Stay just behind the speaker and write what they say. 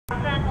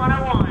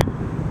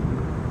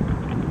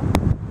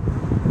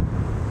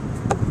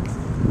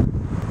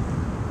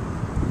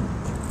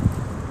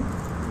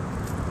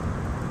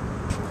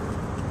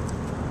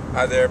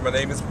Hi there, my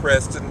name is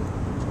Preston.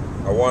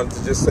 I wanted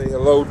to just say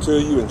hello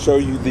to you and show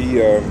you the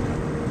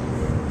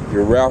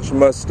your Roush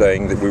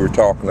Mustang that we were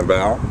talking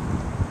about.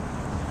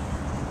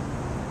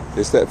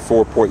 It's that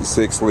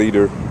 4.6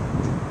 liter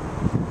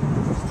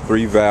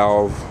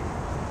 3-valve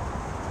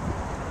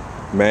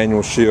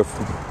manual shift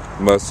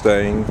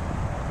Mustang.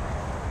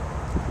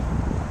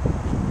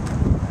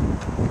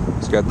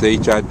 It's got the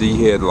HID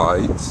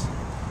headlights.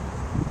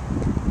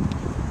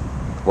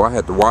 Well, I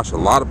had to wash a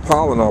lot of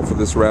pollen off of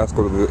this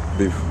rascal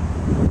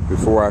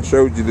before I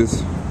showed you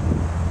this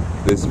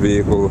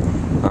vehicle.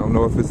 I don't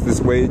know if it's this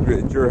way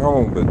at your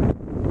home, but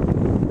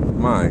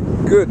my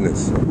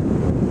goodness,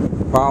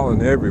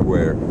 pollen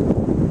everywhere.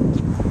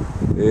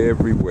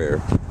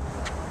 Everywhere.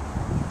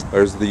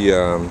 There's the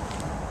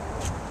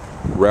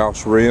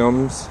Roush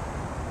rims,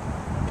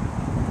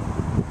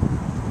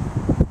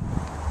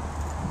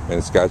 and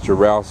it's got your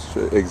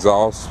Roush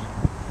exhaust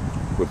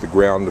with the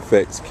ground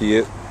effects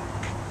kit.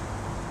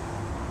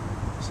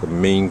 It's a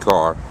mean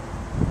car,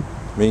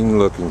 mean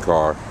looking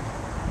car,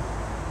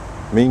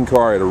 mean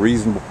car at a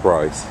reasonable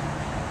price.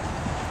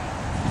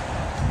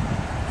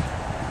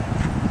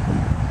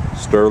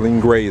 Sterling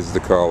gray is the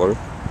color,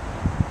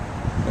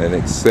 an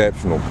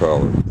exceptional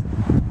color.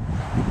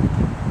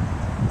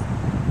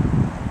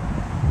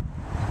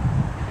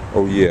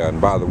 Oh yeah, and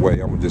by the way,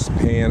 I'm gonna just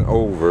pan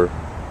over.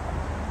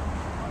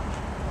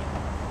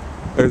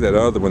 There's that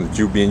other one that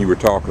you were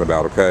talking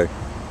about, okay?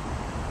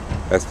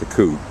 That's the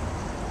coupe.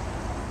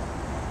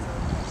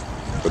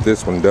 But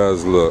this one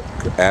does look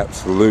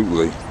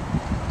absolutely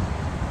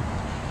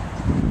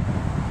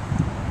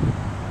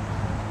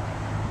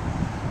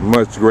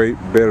much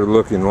better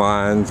looking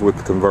lines with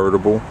the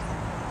convertible.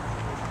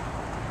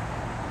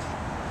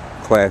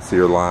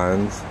 Classier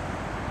lines.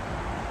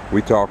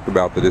 We talked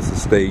about that it's a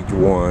stage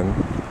 1.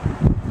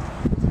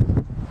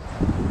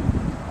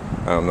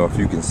 I don't know if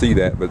you can see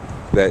that, but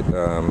that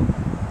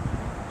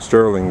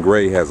sterling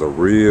gray has a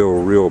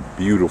real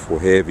beautiful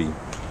heavy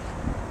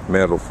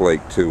metal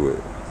flake to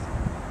it.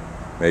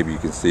 Maybe you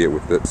can see it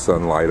with that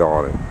sunlight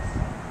on it.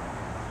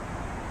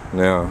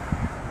 Now,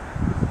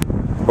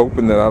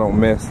 hoping that I don't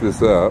mess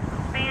this up,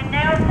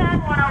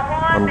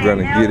 I'm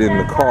gonna get in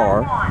the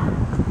car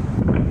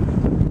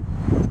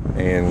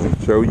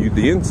and show you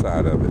the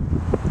inside of it.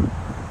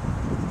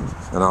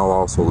 And I'll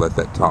also let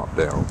that top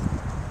down.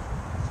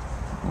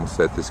 I'm gonna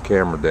set this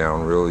camera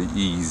down really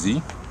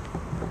easy.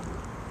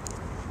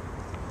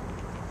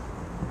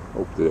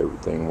 Hope that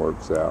everything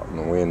works out and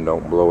the wind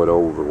don't blow it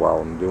over while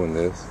I'm doing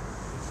this.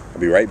 I'll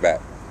be right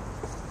back.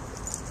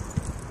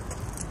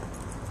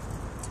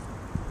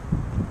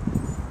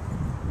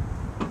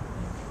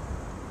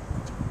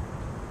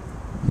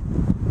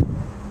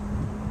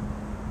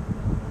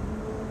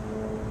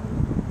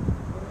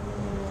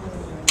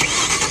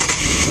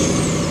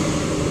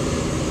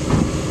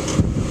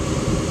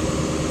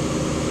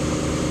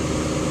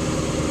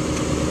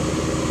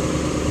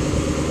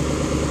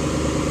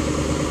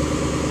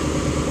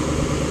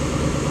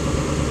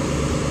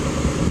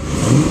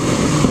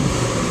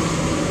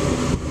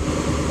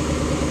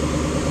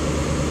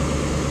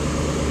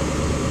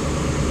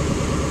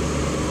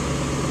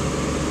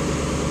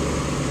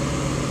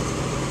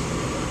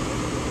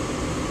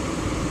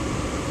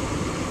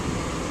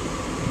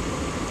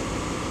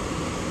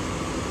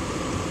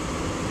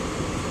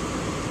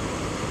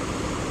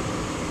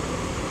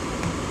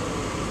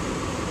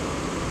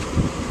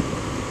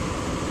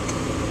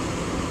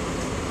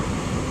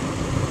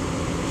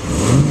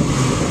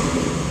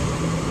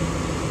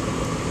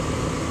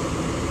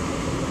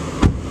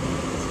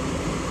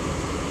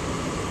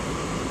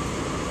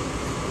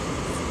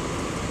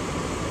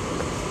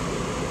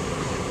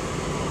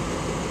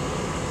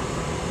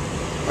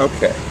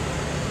 Okay,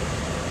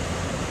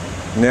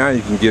 now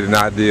you can get an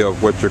idea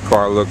of what your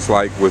car looks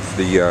like with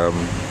the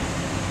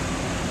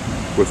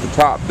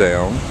top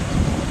down.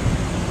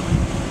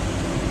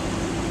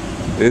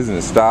 Isn't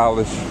it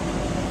stylish?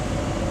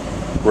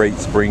 Great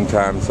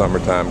springtime,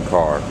 summertime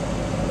car.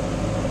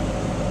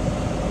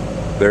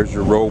 There's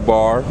your roll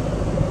bar.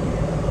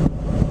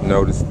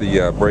 Notice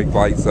the brake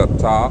lights up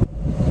top.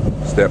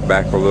 Step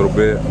back a little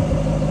bit.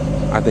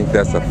 I think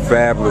that's a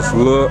fabulous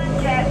look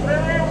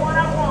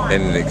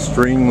and an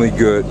extremely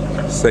good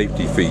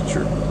safety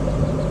feature.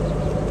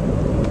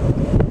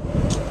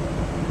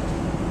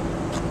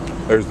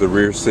 There's the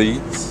rear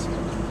seats.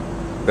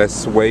 That's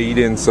suede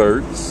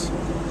inserts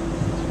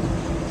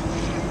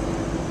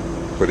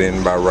put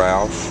in by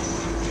Roush.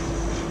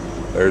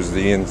 There's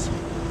the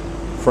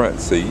front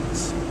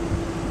seats.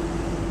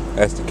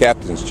 That's the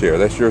captain's chair.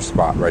 That's your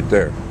spot right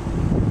there.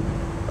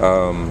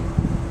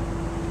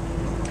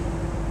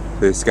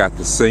 It's got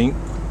the sync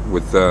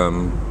with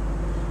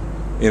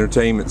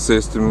entertainment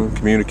system,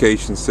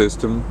 communication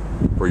system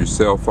for your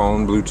cell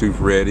phone,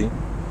 Bluetooth ready.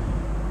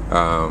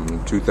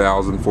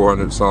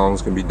 2,400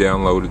 songs can be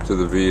downloaded to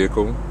the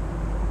vehicle.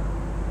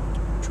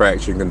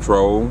 Traction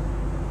control.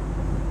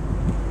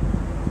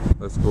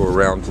 Let's go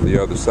around to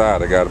the other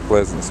side. I got a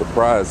pleasant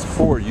surprise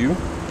for you.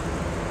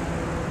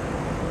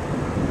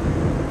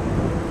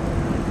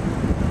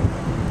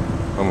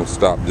 I'm gonna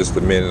stop just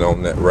a minute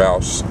on that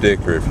Roush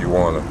sticker if you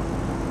want to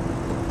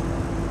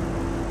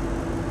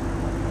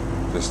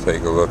just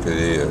take a look at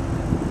it.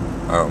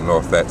 I don't know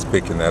if that's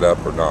picking that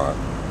up or not,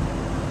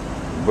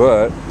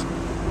 but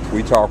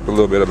we talked a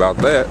little bit about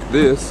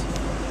this,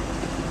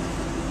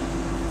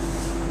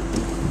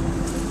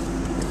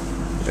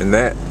 and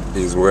that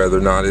is whether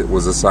or not it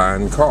was a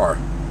signed car.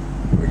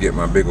 I'm gonna get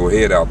my big old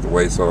head out the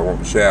way so I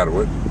won't shadow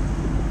it,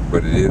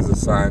 but it is a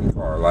signed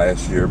car,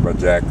 last year by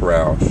Jack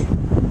Roush.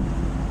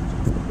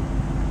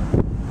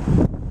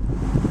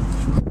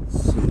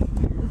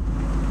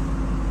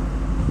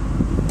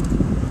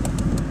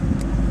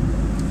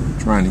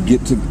 Trying to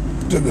get to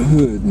the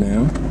hood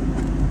now.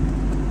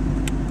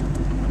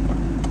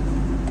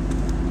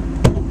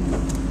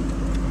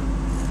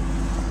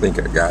 I think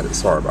I got it.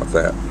 Sorry about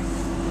that.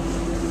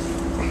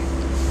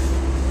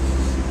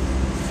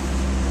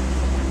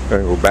 I'm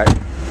gonna go back.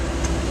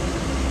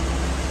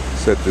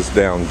 Set this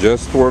down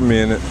just for a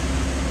minute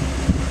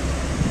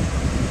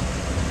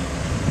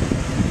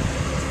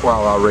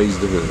while I raise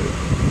the hood.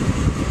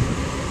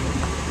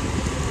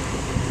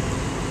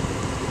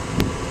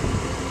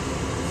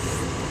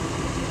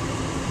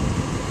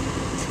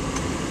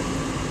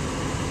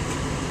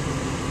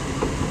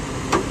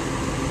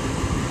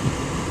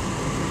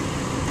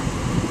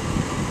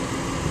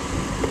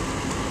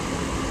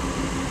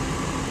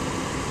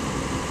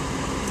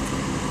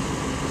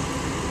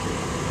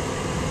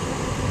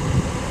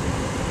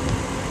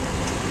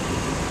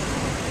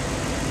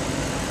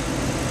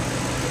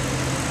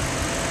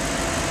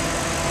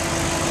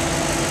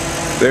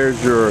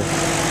 There's your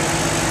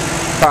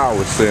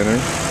power center.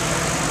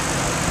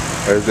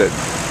 There's that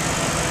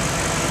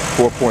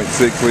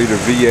 4.6 liter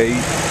V8.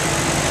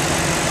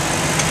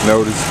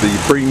 Notice the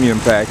premium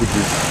package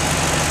is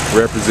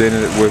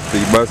represented with the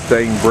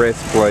Mustang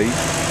breastplate.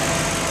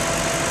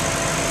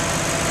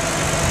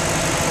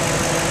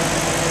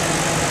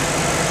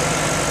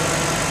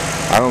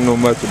 I don't know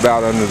much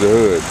about under the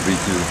hood,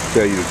 to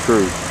tell you the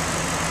truth.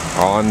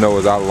 All I know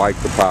is I like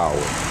the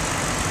power.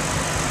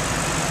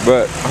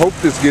 But I hope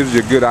this gives you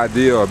a good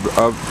idea of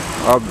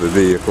the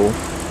vehicle.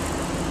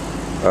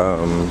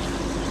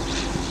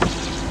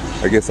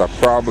 I guess I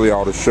probably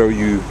ought to show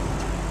you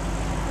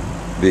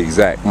the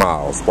exact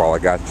miles while I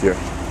got you.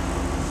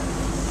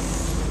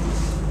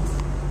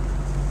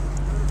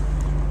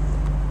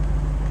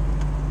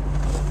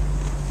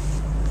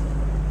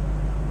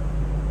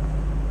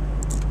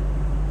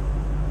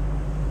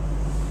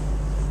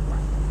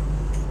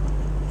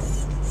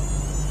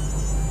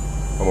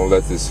 I'm gonna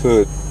let this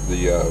hood,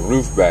 the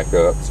roof back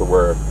up, so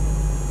where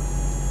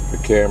the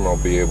camera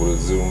will be able to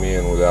zoom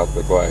in without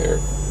the glare.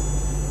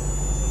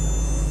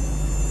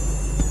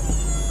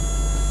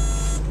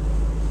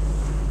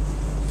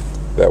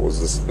 That was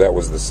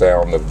the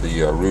sound of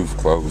the roof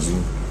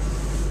closing.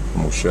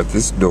 I'm gonna shut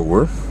this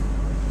door,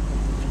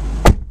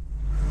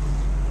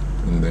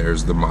 and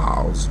there's the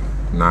miles,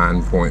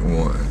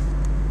 9.1,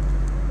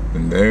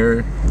 and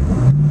there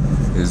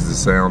is the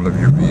sound of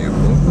your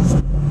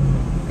vehicle.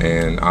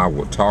 And I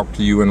will talk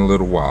to you in a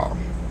little while.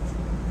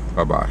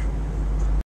 Bye-bye.